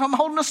holding? What if I'm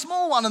holding a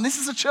small one and this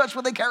is a church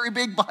where they carry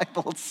big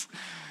Bibles?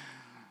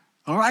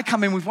 Or I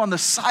come in with one the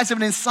size of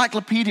an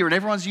encyclopedia and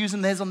everyone's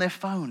using theirs on their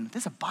phone.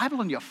 There's a Bible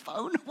on your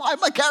phone? Why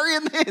am I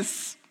carrying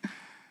this?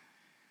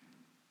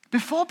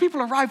 Before people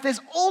arrive,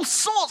 there's all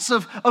sorts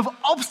of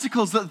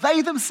obstacles that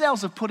they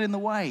themselves have put in the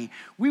way.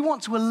 We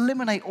want to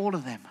eliminate all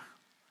of them.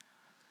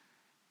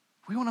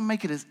 We want to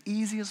make it as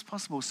easy as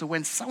possible. So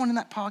when someone in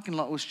that parking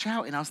lot was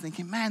shouting, I was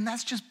thinking, man,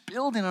 that's just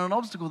building on an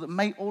obstacle that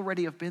may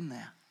already have been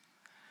there.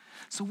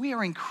 So we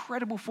are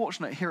incredibly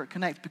fortunate here at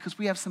Connect because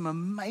we have some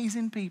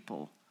amazing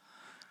people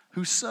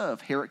who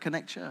serve here at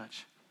Connect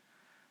Church.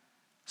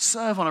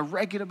 serve on a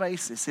regular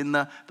basis in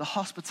the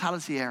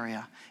hospitality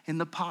area, in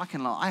the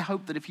parking lot. I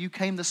hope that if you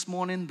came this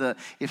morning, that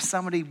if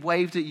somebody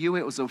waved at you,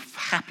 it was a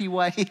happy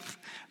wave.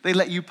 They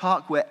let you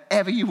park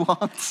wherever you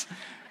want.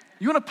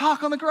 You want to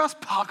park on the grass?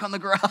 Park on the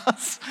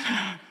grass.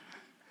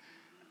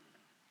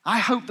 I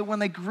hope that when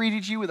they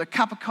greeted you with a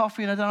cup of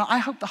coffee and a donut, I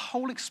hope the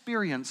whole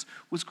experience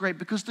was great,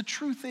 because the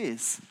truth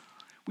is,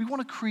 we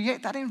want to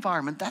create that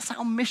environment. That's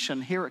our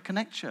mission here at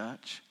Connect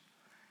Church.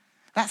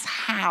 That's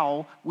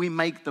how we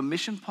make the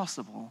mission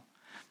possible,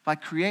 by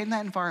creating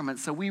that environment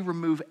so we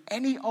remove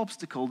any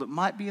obstacle that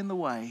might be in the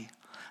way,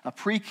 a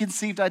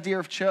preconceived idea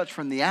of church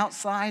from the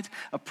outside,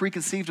 a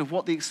preconceived of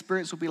what the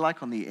experience will be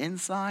like on the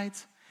inside,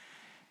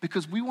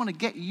 because we want to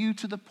get you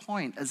to the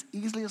point as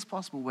easily as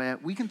possible where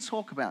we can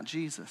talk about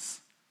Jesus.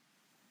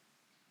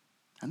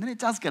 And then it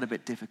does get a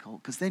bit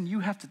difficult, because then you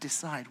have to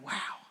decide, wow,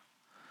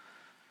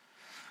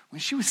 when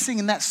she was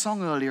singing that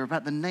song earlier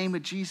about the name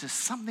of Jesus,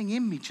 something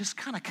in me just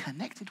kind of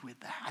connected with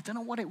that. I don't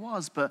know what it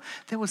was, but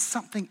there was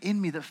something in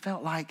me that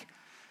felt like,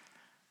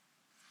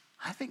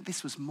 I think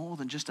this was more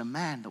than just a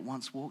man that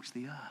once walked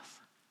the earth.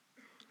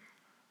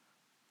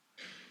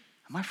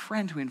 And my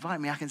friend who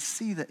invited me, I can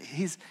see that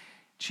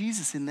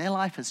Jesus in their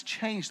life has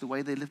changed the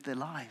way they live their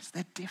lives.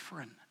 They're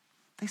different.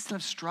 They still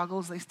have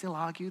struggles, they still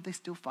argue, they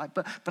still fight,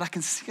 but I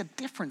can see a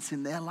difference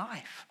in their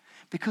life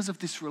because of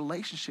this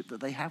relationship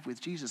that they have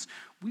with Jesus.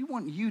 We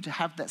want you to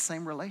have that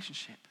same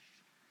relationship.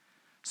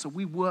 So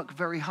we work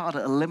very hard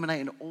at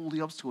eliminating all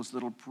the obstacles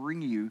that will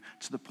bring you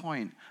to the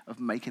point of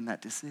making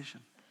that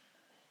decision.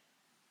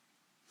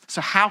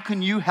 So how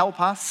can you help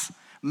us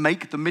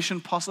make the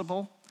mission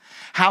possible?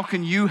 How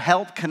can you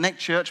help Connect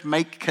Church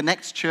make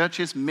Connect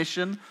Church's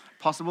mission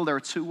possible? There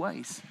are two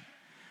ways.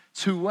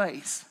 Two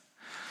ways.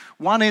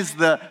 One is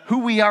that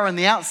who we are on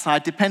the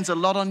outside depends a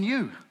lot on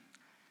you,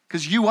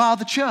 because you are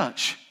the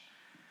church.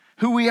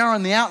 Who we are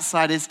on the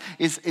outside is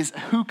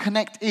who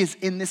Connect is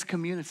in this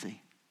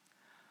community.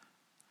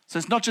 So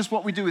it's not just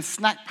what we do with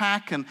Snack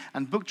Pack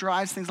and book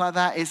drives, things like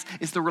that.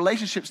 It's the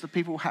relationships that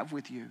people have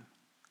with you.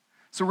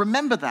 So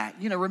remember that.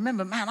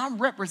 Remember, man, I'm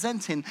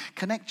representing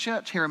Connect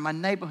Church here in my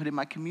neighborhood, in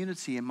my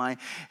community, in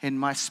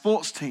my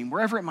sports team,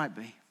 wherever it might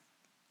be.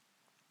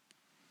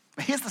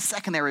 But here's the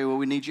second area where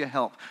we need your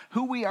help.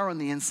 Who we are on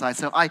the inside.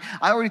 So I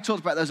already talked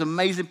about those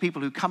amazing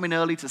people who come in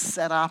early to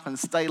set up and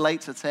stay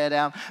late to tear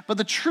down. But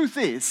the truth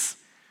is,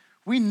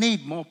 we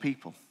need more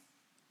people.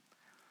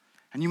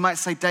 And you might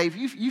say, Dave,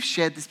 you've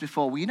shared this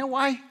before. Well, you know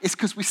why? It's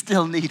because we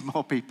still need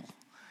more people.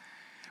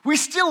 We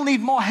still need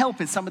more help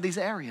in some of these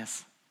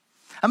areas.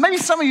 And maybe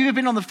some of you have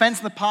been on the fence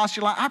in the past.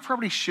 You're like, I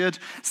probably should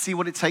see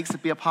what it takes to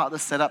be a part of the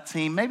setup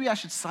team. Maybe I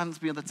should sign up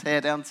to be on the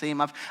teardown team.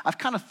 I've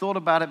kind of thought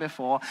about it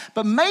before.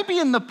 But maybe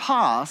in the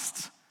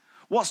past,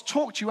 what's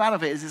talked you out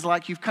of it is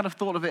like you've kind of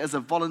thought of it as a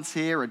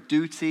volunteer, a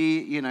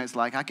duty. It's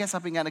like, I guess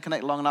I've been going to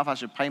Connect long enough. I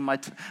should pay my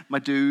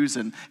dues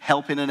and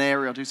help in an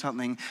area or do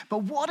something. But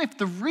what if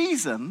the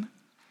reason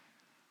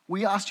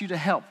we asked you to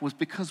help was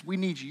because we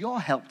need your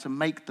help to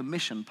make the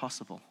mission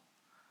possible?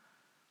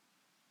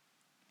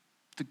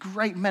 The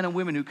great men and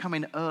women who come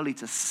in early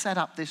to set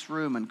up this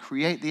room and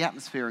create the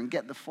atmosphere and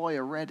get the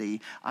foyer ready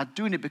are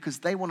doing it because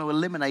they want to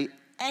eliminate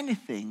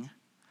anything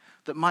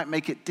that might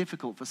make it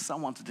difficult for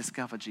someone to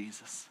discover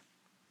Jesus.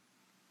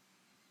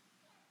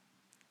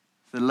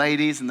 The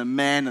ladies and the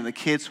men and the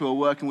kids who are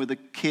working with the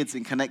kids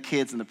in Connect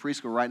Kids and the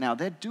preschool right now,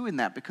 they're doing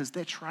that because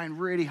they're trying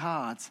really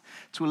hard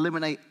to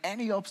eliminate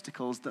any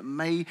obstacles that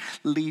may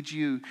lead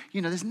you.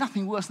 There's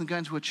nothing worse than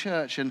going to a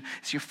church and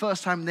it's your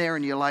first time there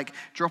and you're like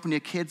dropping your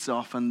kids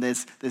off and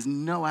there's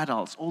no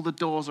adults. All the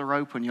doors are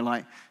open. You're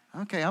like,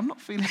 okay, I'm not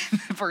feeling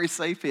very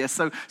safe here.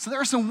 So there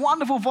are some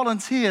wonderful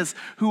volunteers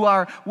who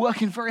are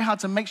working very hard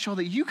to make sure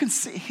that you can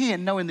sit here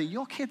knowing that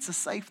your kids are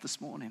safe this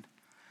morning.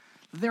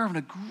 They're having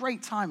a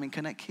great time in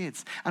Connect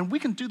Kids. And we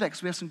can do that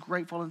because we have some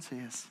great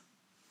volunteers.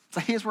 So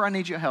here's where I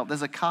need your help.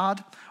 There's a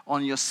card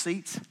on your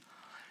seat.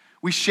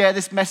 We share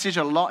this message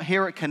a lot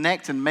here at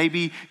Connect, and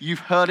maybe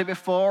you've heard it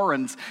before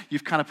and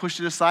you've kind of pushed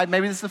it aside.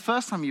 Maybe this is the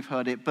first time you've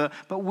heard it, but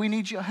we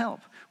need your help.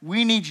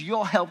 We need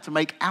your help to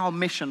make our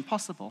mission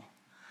possible.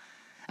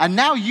 And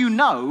now you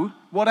know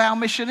what our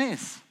mission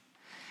is.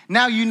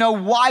 Now you know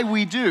why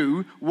we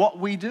do what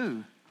we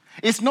do.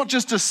 It's not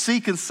just to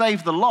seek and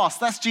save the lost.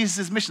 That's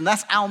Jesus' mission.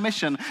 That's our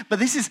mission. But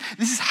this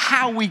is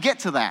how we get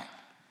to that.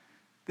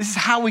 This is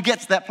how we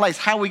get to that place,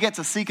 how we get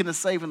to seeking and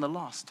saving the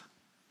lost.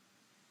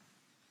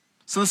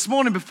 So this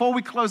morning, before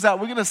we close out,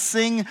 we're going to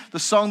sing the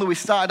song that we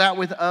started out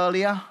with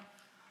earlier. And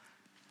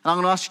I'm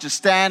going to ask you to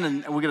stand,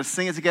 and we're going to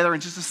sing it together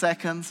in just a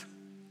second.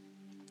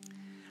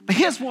 But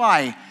here's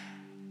why.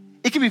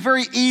 It can be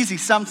very easy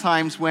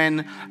sometimes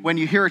when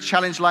you hear a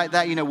challenge like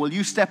that, will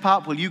you step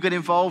up? Will you get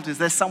involved? Is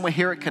there somewhere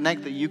here at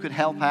Connect that you could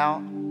help out?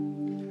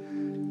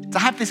 To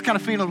have this kind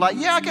of feeling of like,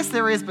 yeah, I guess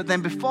there is, but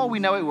then before we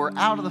know it, we're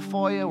out of the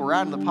foyer, we're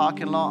out in the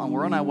parking lot, and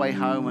we're on our way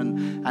home,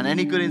 and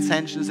any good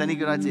intentions, any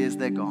good ideas,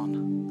 they're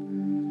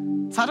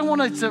gone. So I don't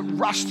want to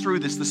rush through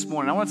this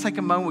morning. I want to take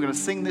a moment, we're going to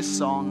sing this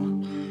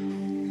song.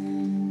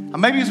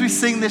 And maybe as we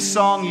sing this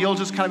song, you'll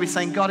just kind of be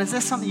saying, God, is there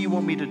something you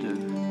want me to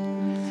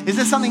do? Is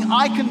there something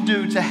I can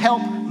do to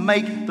help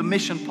make the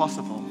mission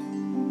possible?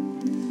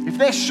 If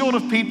they're short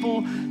of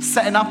people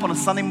setting up on a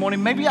Sunday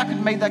morning, maybe I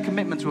could make that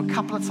commitment to a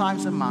couple of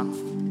times a month.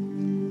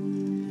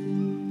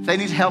 If they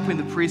need help in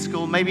the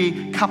preschool,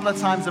 maybe a couple of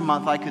times a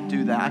month I could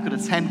do that. I could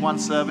attend one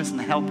service and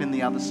help in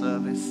the other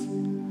service.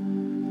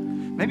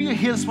 Maybe you're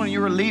here this morning,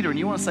 you're a leader, and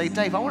you want to say,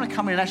 Dave, I want to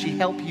come in and actually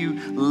help you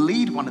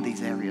lead one of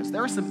these areas.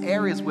 There are some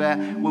areas where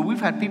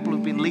we've had people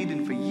who've been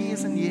leading for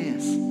years and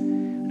years.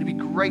 It'd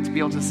be great to be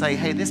able to say,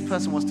 hey, this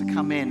person wants to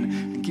come in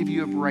and give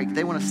you a break.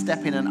 They want to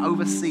step in and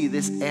oversee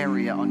this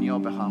area on your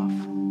behalf.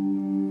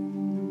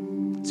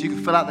 So you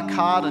can fill out the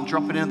card and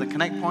drop it in at the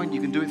Connect point.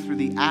 You can do it through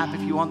the app if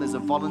you want. There's a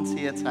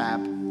volunteer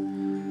tab.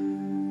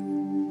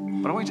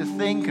 But I want you to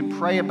think and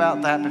pray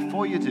about that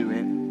before you do it.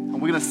 And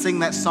we're going to sing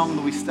that song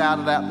that we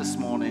started out this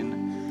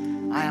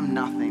morning, I Am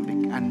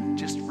Nothing, and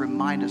just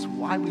remind us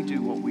why we do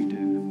what we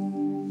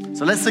do.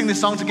 So let's sing this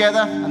song together,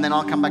 and then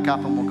I'll come back up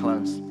and we'll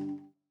close.